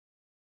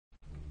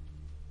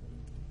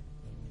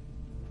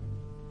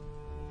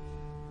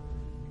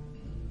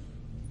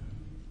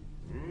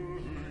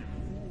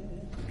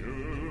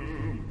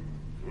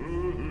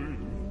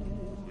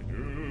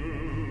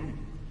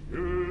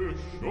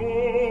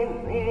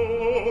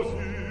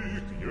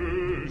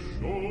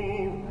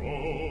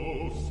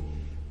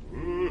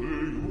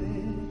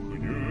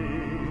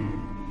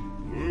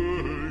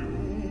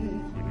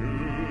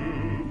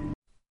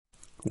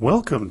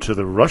Welcome to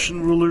the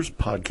Russian Rulers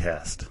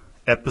Podcast,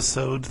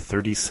 Episode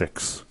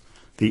 36,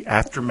 The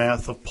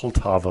Aftermath of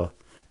Poltava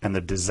and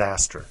the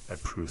Disaster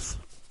at Pruth.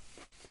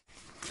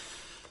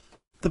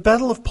 The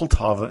Battle of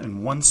Poltava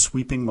in one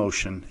sweeping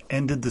motion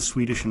ended the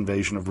Swedish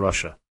invasion of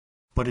Russia,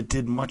 but it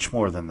did much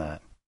more than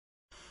that.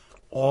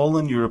 All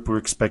in Europe were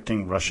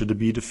expecting Russia to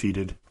be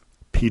defeated,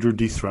 Peter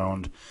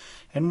dethroned,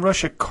 and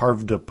Russia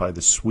carved up by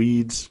the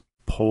Swedes,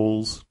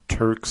 Poles,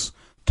 Turks,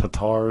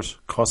 Tatars,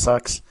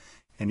 Cossacks,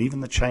 and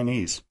even the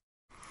Chinese.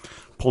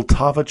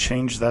 Poltava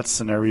changed that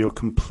scenario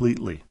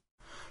completely.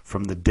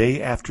 From the day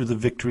after the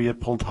victory at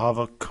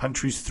Poltava,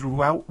 countries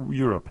throughout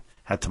Europe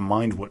had to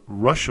mind what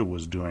Russia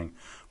was doing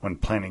when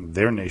planning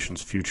their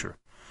nation's future.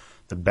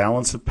 The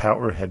balance of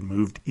power had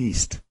moved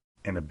east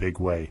in a big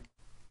way.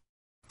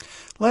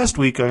 Last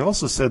week, I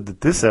also said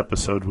that this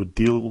episode would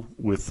deal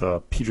with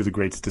Peter the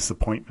Great's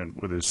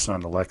disappointment with his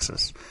son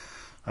Alexis.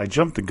 I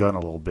jumped the gun a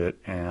little bit,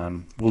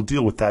 and we'll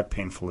deal with that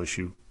painful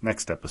issue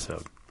next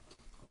episode.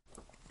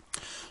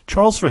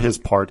 Charles, for his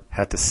part,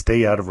 had to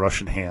stay out of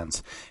Russian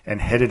hands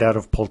and headed out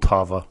of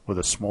Poltava with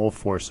a small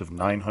force of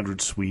 900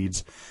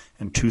 Swedes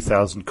and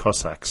 2,000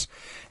 Cossacks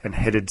and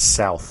headed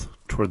south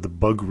toward the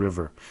Bug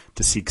River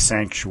to seek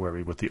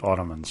sanctuary with the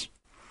Ottomans.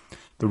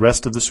 The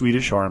rest of the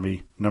Swedish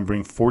army,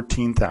 numbering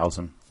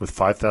 14,000 with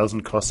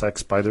 5,000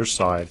 Cossacks by their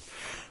side,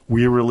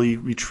 wearily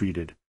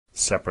retreated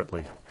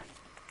separately.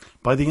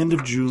 By the end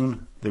of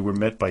June, they were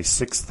met by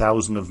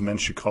 6,000 of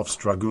Menshikov's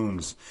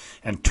dragoons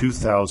and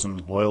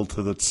 2,000 loyal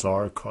to the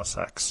Tsar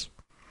Cossacks.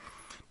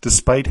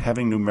 Despite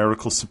having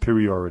numerical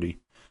superiority,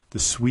 the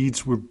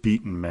Swedes were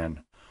beaten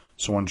men,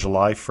 so on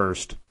July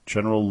 1st,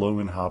 General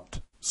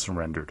Lowenhaupt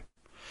surrendered.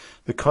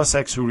 The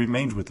Cossacks who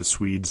remained with the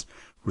Swedes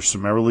were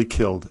summarily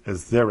killed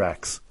as their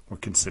acts were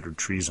considered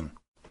treason.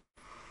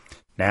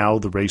 Now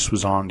the race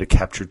was on to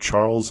capture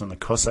Charles and the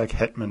Cossack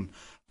hetman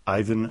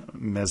Ivan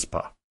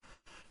Mezpa.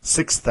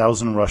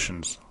 6,000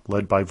 Russians,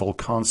 led by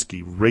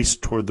Volkonsky,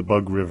 raced toward the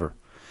Bug River.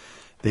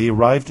 They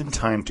arrived in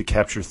time to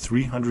capture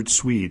 300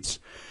 Swedes,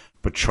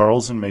 but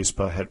Charles and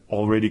Mezpa had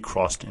already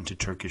crossed into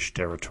Turkish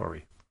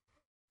territory.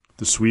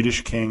 The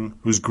Swedish king,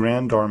 whose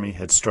grand army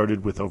had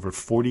started with over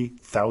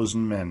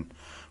 40,000 men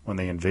when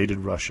they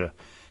invaded Russia,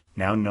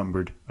 now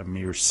numbered a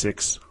mere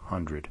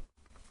 600.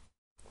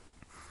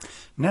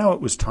 Now it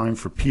was time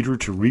for Peter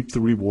to reap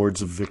the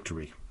rewards of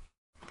victory.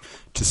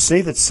 To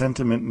say that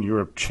sentiment in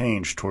Europe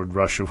changed toward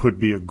Russia would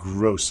be a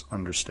gross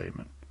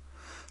understatement.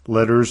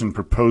 Letters and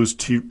proposed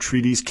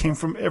treaties came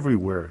from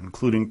everywhere,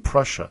 including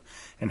Prussia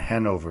and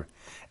Hanover,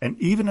 and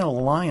even an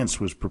alliance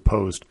was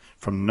proposed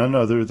from none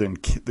other than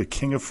the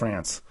King of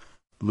France,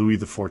 Louis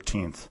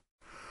XIV.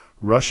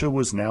 Russia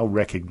was now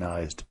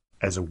recognized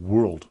as a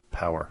world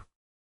power.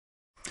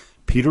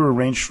 Peter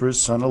arranged for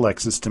his son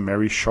Alexis to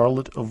marry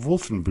Charlotte of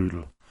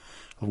Wolfenbüttel,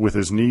 with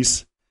his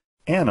niece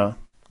Anna,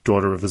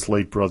 daughter of his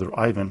late brother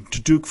Ivan,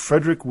 to Duke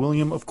Frederick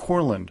William of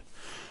Courland,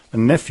 a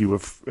nephew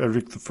of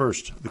Frederick I,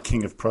 the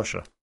King of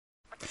Prussia.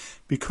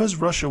 Because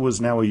Russia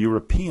was now a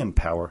European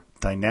power,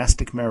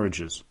 dynastic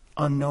marriages,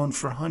 unknown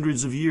for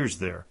hundreds of years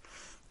there,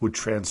 would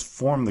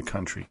transform the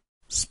country,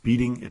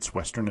 speeding its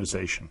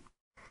westernization.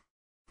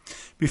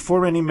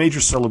 Before any major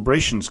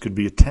celebrations could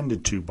be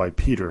attended to by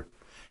Peter,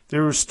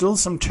 there were still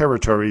some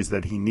territories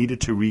that he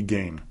needed to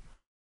regain.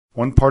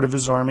 One part of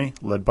his army,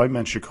 led by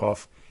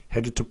Menshikov,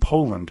 headed to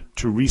Poland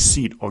to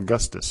reseat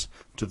Augustus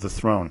to the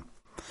throne.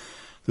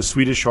 The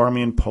Swedish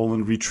army in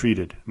Poland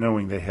retreated,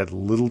 knowing they had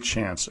little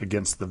chance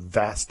against the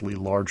vastly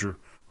larger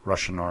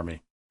Russian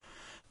army.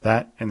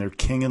 That and their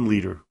king and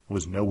leader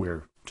was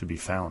nowhere to be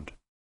found.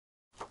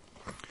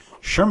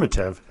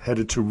 Sheremetev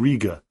headed to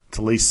Riga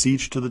to lay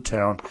siege to the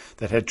town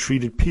that had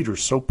treated Peter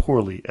so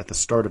poorly at the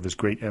start of his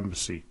great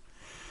embassy.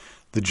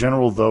 The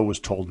general, though, was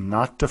told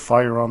not to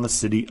fire on the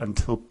city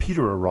until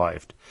Peter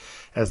arrived,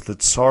 as the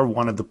Tsar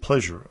wanted the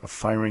pleasure of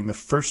firing the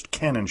first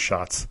cannon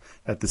shots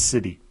at the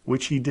city,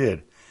 which he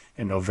did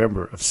in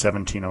November of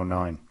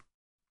 1709.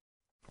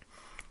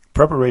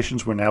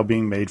 Preparations were now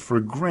being made for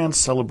a grand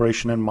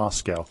celebration in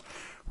Moscow,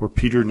 where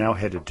Peter now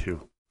headed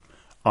to.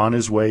 On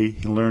his way,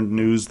 he learned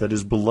news that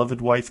his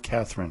beloved wife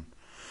Catherine,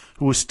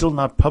 who was still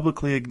not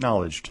publicly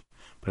acknowledged,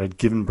 but had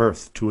given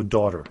birth to a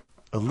daughter,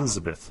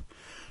 Elizabeth,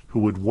 who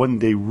would one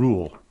day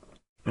rule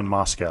in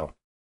Moscow.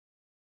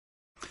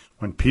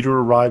 When Peter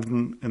arrived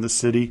in the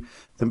city,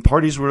 the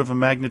parties were of a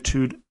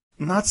magnitude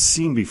not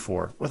seen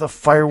before, with a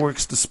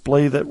fireworks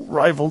display that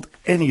rivaled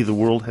any the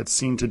world had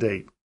seen to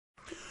date.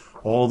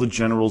 All the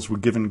generals were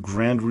given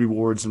grand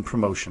rewards and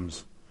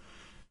promotions.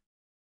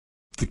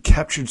 The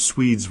captured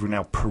Swedes were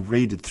now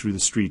paraded through the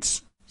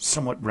streets,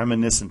 somewhat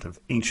reminiscent of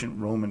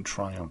ancient Roman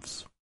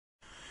triumphs.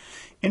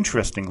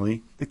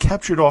 Interestingly, the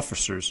captured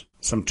officers,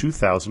 some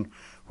 2,000,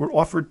 were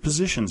offered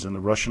positions in the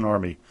Russian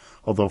army,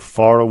 although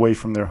far away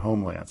from their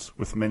homelands,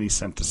 with many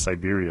sent to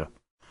Siberia.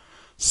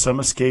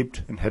 Some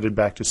escaped and headed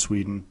back to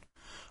Sweden.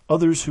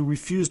 Others who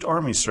refused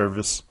army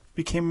service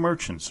became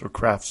merchants or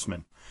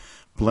craftsmen,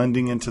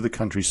 blending into the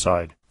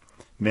countryside,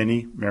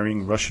 many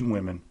marrying Russian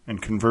women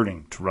and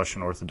converting to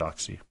Russian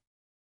Orthodoxy.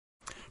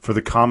 For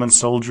the common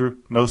soldier,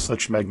 no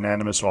such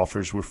magnanimous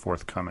offers were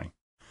forthcoming.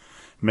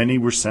 Many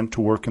were sent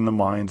to work in the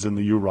mines in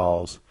the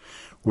Urals,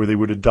 where they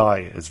were to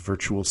die as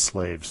virtual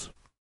slaves.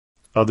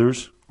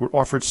 Others were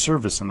offered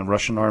service in the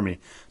Russian army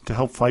to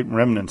help fight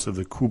remnants of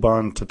the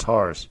Kuban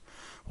Tatars,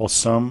 while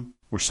some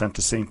were sent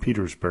to St.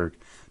 Petersburg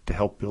to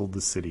help build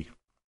the city.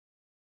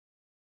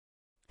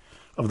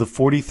 Of the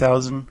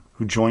 40,000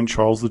 who joined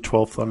Charles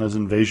XII on his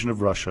invasion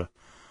of Russia,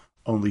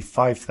 only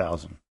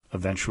 5,000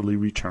 eventually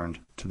returned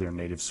to their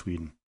native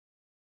Sweden.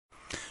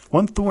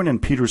 One thorn in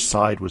Peter's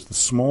side was the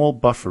small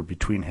buffer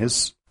between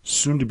his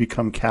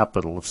soon-to-become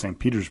capital of St.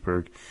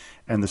 Petersburg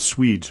and the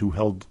Swedes who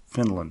held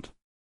Finland.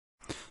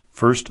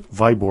 First,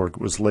 Vyborg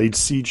was laid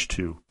siege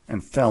to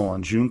and fell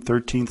on June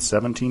 13,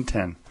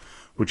 1710,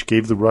 which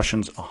gave the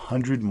Russians a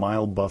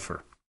 100-mile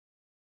buffer.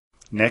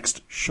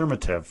 Next,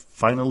 Sheremetev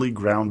finally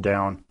ground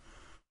down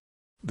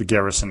the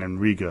garrison in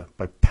Riga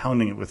by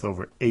pounding it with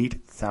over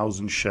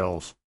 8,000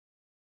 shells.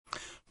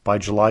 By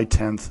July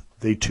 10th,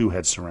 they too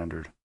had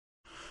surrendered.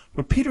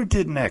 What Peter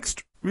did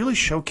next really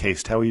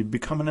showcased how he had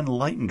become an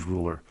enlightened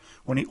ruler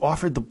when he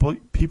offered the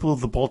people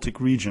of the Baltic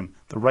region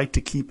the right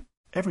to keep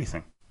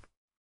everything.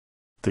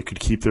 They could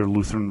keep their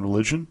Lutheran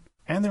religion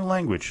and their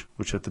language,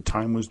 which at the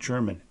time was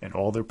German, and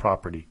all their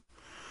property.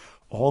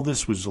 All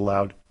this was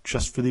allowed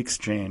just for the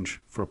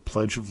exchange for a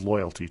pledge of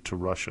loyalty to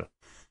Russia.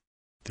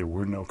 There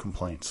were no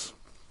complaints.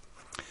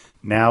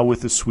 Now,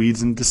 with the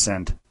Swedes in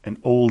dissent, an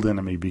old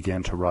enemy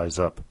began to rise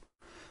up.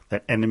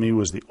 That enemy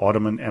was the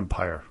Ottoman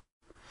Empire.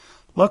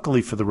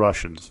 Luckily for the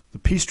Russians, the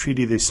peace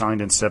treaty they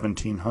signed in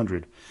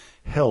 1700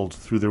 held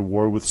through their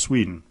war with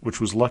Sweden,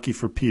 which was lucky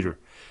for Peter,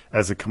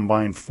 as a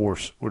combined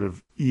force would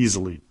have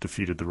easily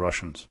defeated the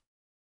Russians.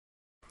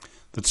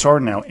 The Tsar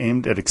now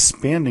aimed at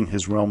expanding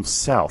his realm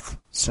south,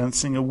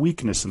 sensing a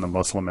weakness in the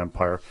Muslim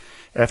Empire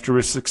after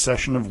a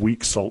succession of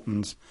weak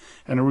sultans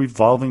and a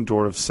revolving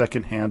door of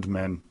second-hand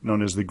men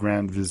known as the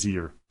Grand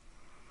Vizier.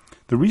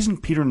 The reason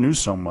Peter knew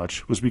so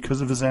much was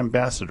because of his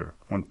ambassador,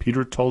 one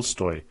Peter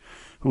Tolstoy,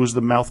 who was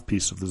the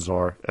mouthpiece of the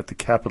Tsar at the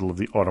capital of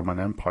the Ottoman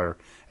Empire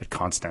at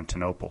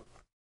Constantinople.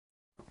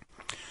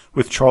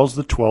 With Charles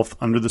XII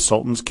under the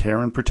Sultan's care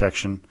and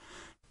protection,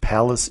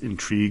 palace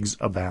intrigues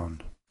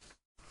abound.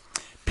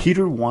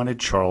 Peter wanted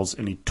Charles,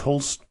 and he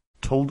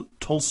told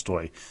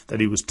Tolstoy that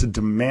he was to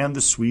demand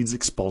the Swedes'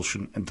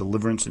 expulsion and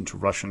deliverance into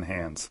Russian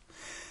hands.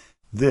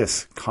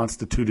 This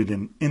constituted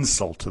an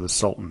insult to the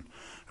Sultan,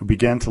 who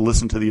began to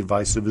listen to the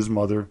advice of his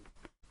mother,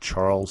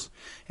 Charles,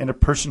 and a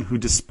person who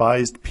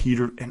despised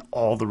Peter and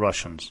all the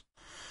Russians,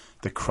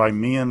 the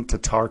Crimean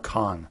Tatar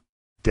Khan,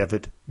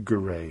 David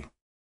Guray.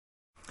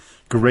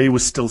 Guray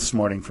was still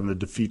smarting from the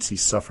defeats he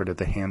suffered at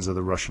the hands of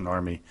the Russian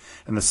army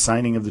and the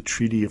signing of the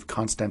Treaty of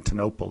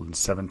Constantinople in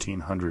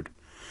 1700,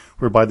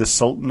 whereby the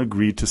Sultan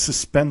agreed to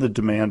suspend the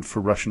demand for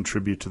Russian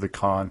tribute to the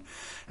Khan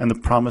and the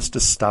promise to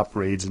stop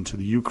raids into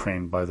the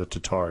Ukraine by the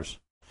Tatars.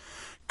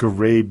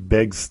 Guray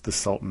begs the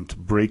Sultan to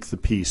break the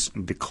peace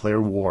and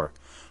declare war,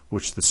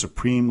 which the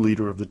supreme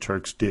leader of the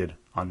Turks did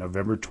on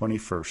November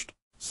 21st,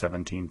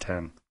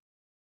 1710.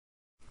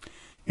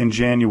 In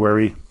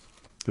January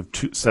of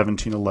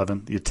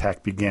 1711, the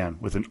attack began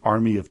with an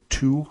army of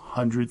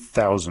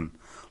 200,000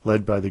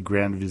 led by the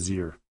Grand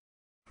Vizier.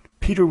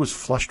 Peter was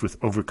flushed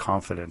with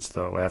overconfidence,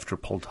 though, after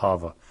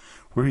Poltava,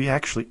 where he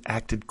actually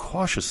acted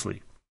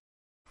cautiously.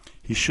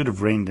 He should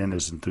have reined in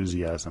his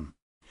enthusiasm.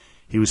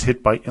 He was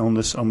hit by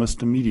illness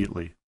almost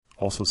immediately,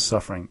 also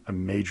suffering a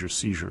major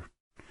seizure.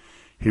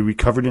 He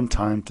recovered in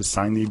time to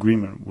sign the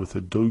agreement with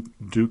the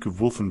Duke of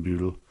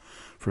Wolfenbüttel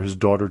for his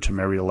daughter to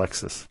marry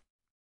Alexis.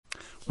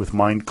 With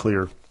mind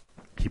clear,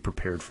 he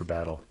prepared for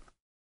battle.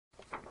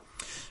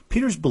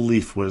 Peter's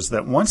belief was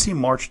that once he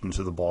marched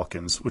into the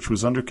Balkans, which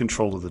was under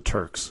control of the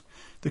Turks,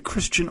 the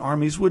Christian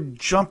armies would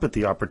jump at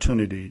the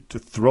opportunity to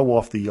throw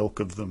off the yoke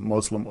of the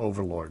Muslim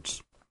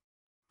overlords.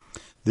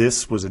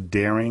 This was a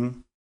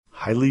daring,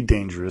 highly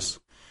dangerous,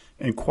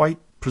 and quite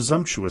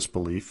presumptuous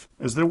belief,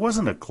 as there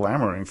wasn't a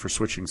clamoring for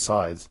switching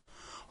sides,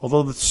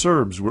 although the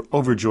Serbs were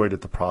overjoyed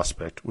at the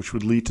prospect, which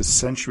would lead to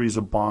centuries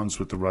of bonds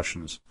with the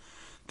Russians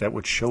that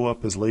would show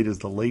up as late as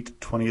the late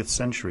 20th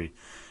century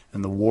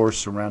and the war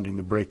surrounding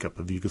the breakup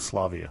of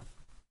Yugoslavia.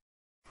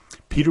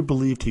 Peter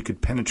believed he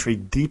could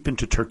penetrate deep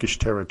into Turkish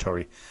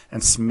territory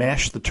and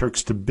smash the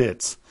Turks to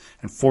bits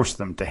and force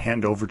them to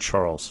hand over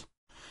Charles.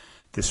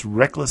 This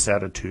reckless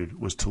attitude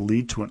was to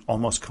lead to an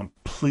almost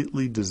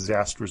completely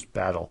disastrous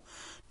battle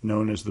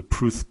known as the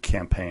Pruth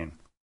campaign.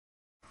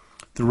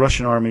 The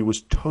Russian army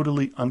was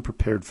totally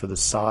unprepared for the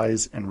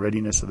size and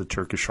readiness of the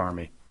Turkish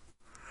army.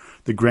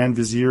 The Grand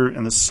Vizier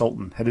and the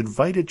Sultan had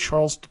invited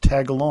Charles to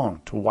tag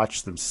along to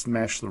watch them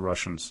smash the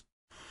Russians.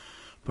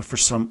 But for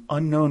some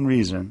unknown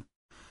reason,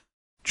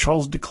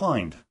 Charles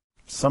declined.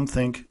 Some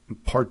think in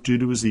part due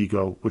to his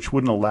ego, which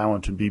wouldn't allow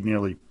him to be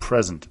merely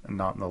present and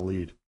not in the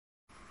lead.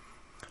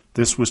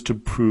 This was to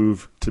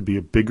prove to be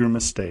a bigger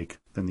mistake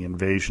than the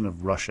invasion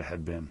of Russia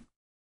had been.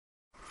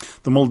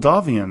 The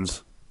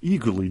Moldavians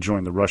eagerly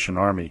joined the Russian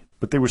army,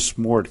 but they were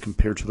small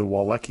compared to the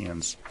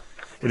Wallachians,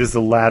 It is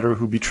the latter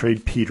who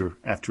betrayed Peter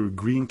after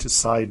agreeing to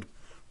side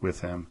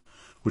with him,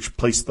 which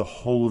placed the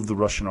whole of the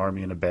Russian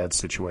army in a bad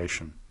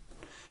situation.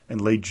 In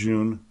late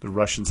June, the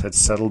Russians had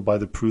settled by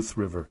the Pruth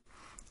River,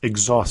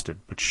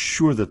 exhausted but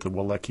sure that the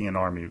Wallachian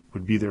army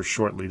would be there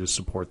shortly to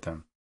support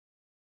them.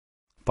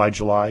 By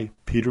July,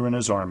 Peter and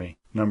his army,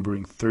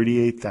 numbering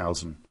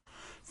 38,000,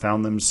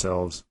 found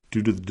themselves,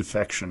 due to the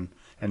defection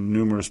and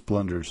numerous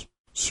blunders,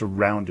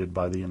 surrounded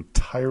by the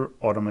entire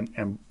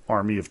Ottoman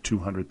army of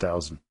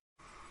 200,000.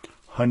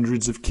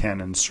 Hundreds of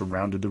cannons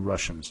surrounded the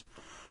Russians,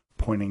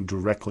 pointing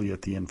directly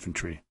at the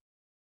infantry.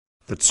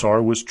 The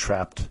Tsar was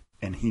trapped,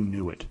 and he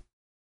knew it.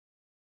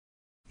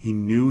 He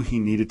knew he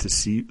needed to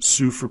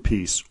sue for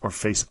peace or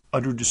face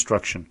utter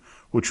destruction,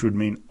 which would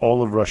mean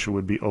all of Russia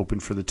would be open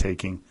for the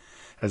taking,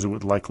 as it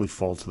would likely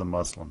fall to the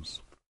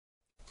Muslims.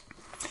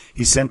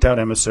 He sent out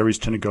emissaries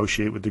to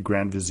negotiate with the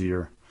Grand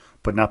Vizier,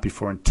 but not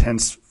before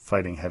intense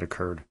fighting had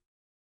occurred.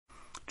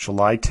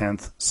 July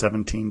 10th,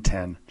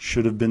 1710,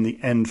 should have been the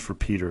end for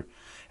Peter,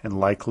 and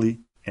likely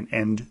an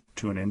end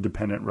to an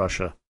independent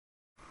Russia.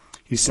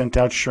 He sent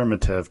out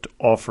Sheremetev to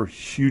offer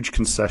huge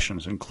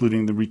concessions,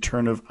 including the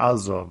return of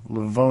Azov,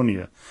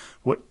 Livonia,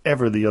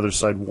 whatever the other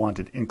side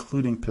wanted,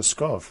 including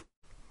Pskov.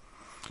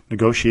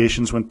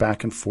 Negotiations went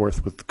back and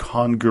forth, with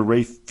Khan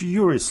Guray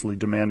furiously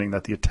demanding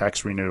that the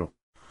attacks renew.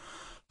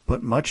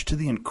 But much to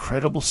the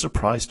incredible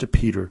surprise to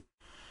Peter,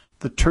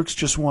 the Turks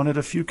just wanted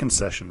a few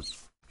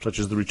concessions, such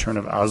as the return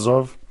of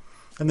Azov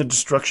and the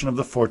destruction of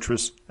the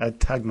fortress at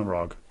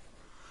Taganrog.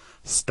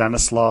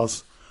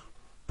 Stanislaus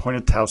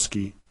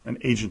Poniatowski, an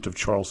agent of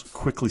Charles,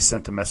 quickly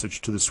sent a message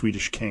to the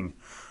Swedish king,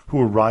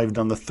 who arrived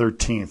on the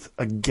 13th,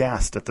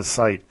 aghast at the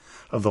sight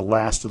of the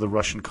last of the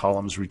Russian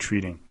columns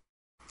retreating.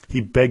 He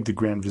begged the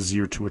Grand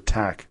Vizier to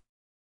attack.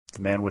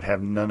 The man would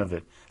have none of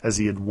it, as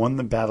he had won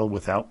the battle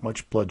without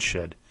much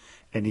bloodshed,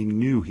 and he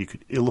knew he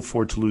could ill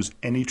afford to lose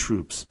any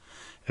troops,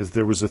 as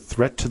there was a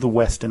threat to the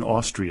west in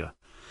Austria,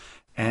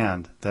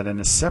 and that in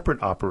a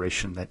separate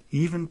operation that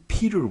even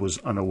Peter was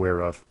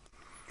unaware of,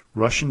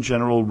 Russian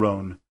General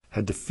Rohn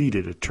had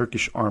defeated a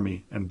Turkish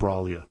army in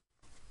Bralia.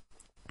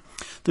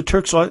 The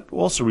Turks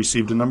also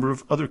received a number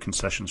of other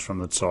concessions from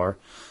the Tsar,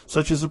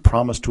 such as a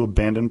promise to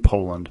abandon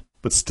Poland,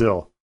 but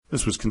still,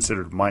 this was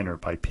considered minor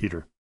by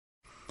Peter.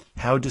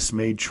 How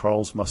dismayed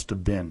Charles must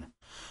have been,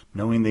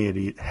 knowing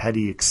that had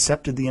he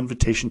accepted the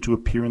invitation to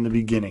appear in the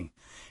beginning,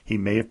 he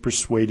may have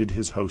persuaded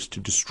his host to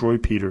destroy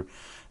Peter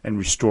and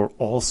restore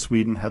all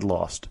Sweden had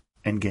lost,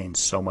 and gain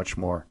so much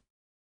more.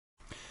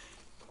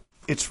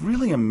 It's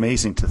really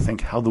amazing to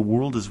think how the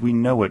world as we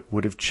know it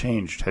would have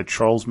changed had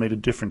Charles made a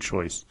different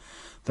choice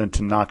than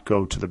to not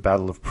go to the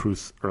Battle of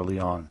Pruth early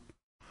on.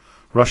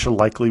 Russia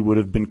likely would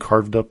have been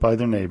carved up by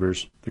their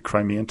neighbors, the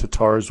Crimean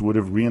Tatars would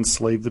have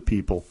re-enslaved the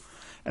people,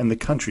 and the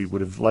country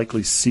would have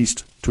likely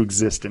ceased to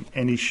exist in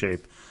any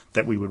shape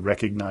that we would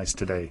recognize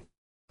today.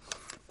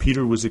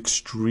 Peter was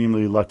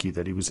extremely lucky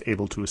that he was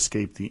able to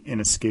escape the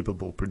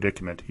inescapable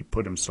predicament he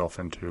put himself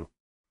into.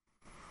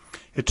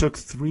 It took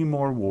 3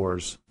 more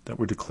wars that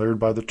were declared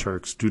by the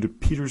Turks due to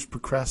Peter's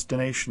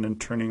procrastination in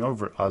turning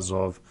over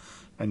Azov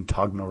and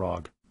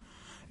Taganrog,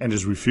 and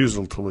his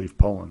refusal to leave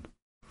Poland.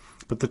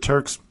 But the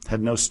Turks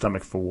had no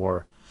stomach for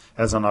war,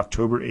 as on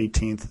October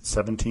 18,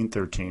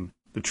 1713,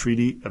 the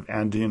Treaty of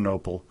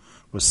Adrianople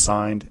was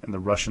signed and the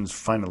Russians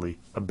finally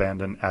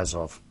abandoned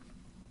Azov.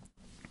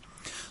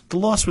 The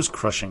loss was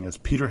crushing, as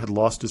Peter had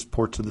lost his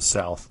port to the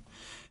south,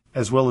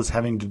 as well as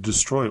having to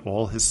destroy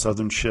all his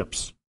southern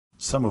ships,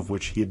 some of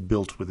which he had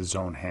built with his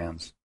own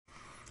hands.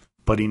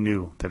 But he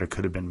knew that it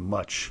could have been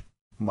much,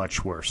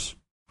 much worse.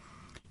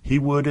 He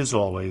would, as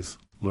always,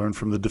 learn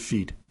from the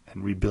defeat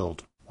and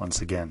rebuild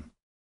once again.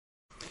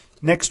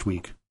 Next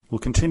week, we'll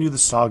continue the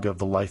saga of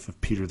the life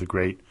of Peter the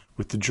Great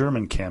with the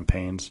German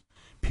campaigns,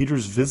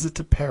 Peter's visit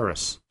to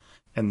Paris,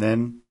 and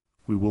then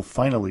we will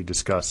finally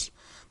discuss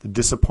the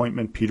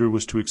disappointment Peter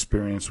was to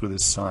experience with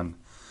his son,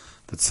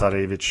 the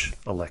Tsarevich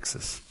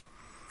Alexis.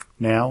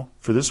 Now,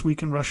 for this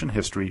week in Russian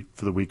history,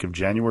 for the week of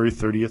January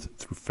 30th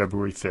through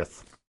February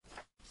 5th.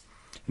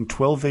 In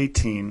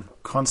 1218,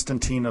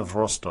 Constantine of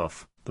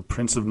Rostov, the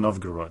Prince of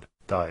Novgorod,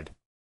 died.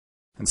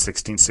 In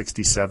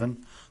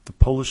 1667, the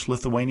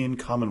Polish-Lithuanian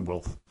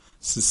Commonwealth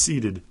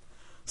ceded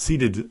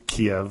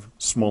Kiev,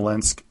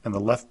 Smolensk, and the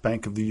left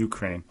bank of the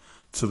Ukraine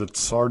to the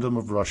Tsardom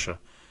of Russia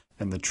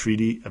and the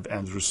Treaty of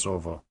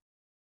Andrusovo.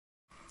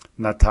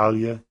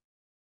 Natalia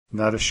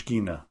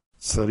Narishkina,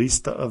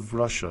 Tsarista of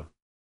Russia,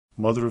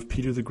 mother of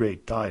Peter the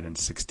Great, died in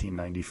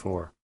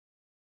 1694.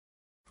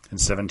 In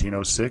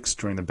 1706,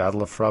 during the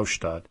Battle of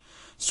Fraustadt,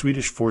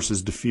 Swedish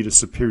forces defeat a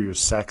superior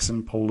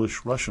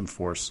Saxon-Polish-Russian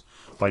force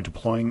by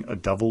deploying a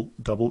double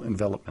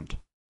envelopment.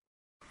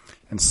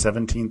 In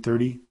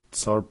 1730,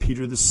 Tsar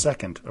Peter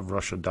II of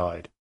Russia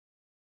died.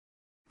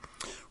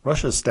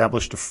 Russia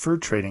established a fur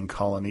trading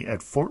colony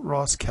at Fort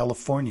Ross,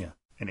 California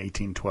in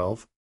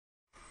 1812.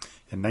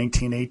 In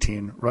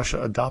 1918,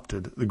 Russia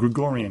adopted the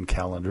Gregorian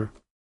calendar.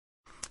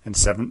 In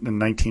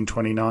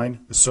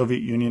 1929, the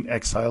Soviet Union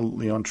exiled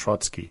Leon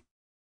Trotsky.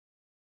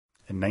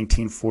 In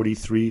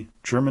 1943,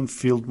 German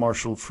Field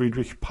Marshal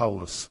Friedrich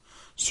Paulus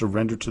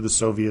surrendered to the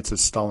Soviets at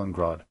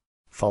Stalingrad,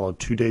 followed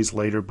 2 days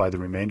later by the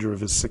remainder of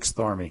his Sixth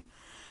Army,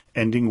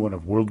 ending one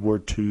of World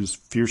War II's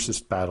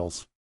fiercest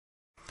battles.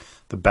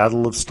 The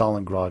Battle of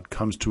Stalingrad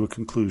comes to a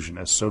conclusion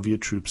as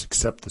Soviet troops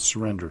accept the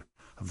surrender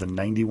of the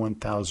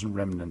 91,000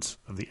 remnants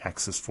of the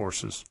Axis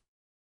forces.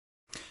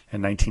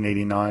 In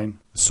 1989,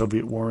 the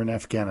Soviet war in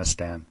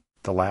Afghanistan,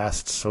 the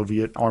last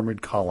Soviet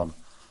armored column,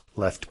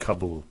 left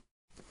Kabul.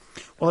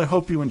 Well, I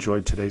hope you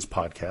enjoyed today's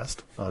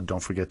podcast.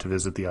 Don't forget to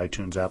visit the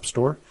iTunes App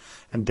Store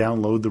and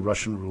download the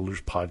Russian Rulers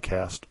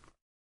podcast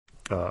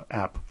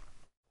app.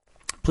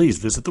 Please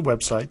visit the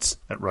websites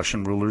at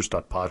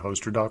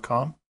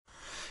russianrulers.podhoster.com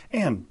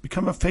and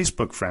become a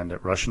Facebook friend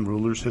at Russian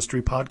Rulers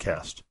History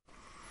Podcast.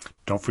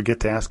 Don't forget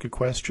to ask a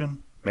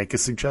question, make a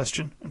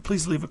suggestion, and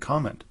please leave a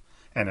comment.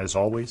 And as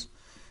always,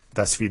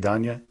 до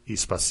свидания и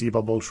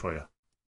спасибо большое.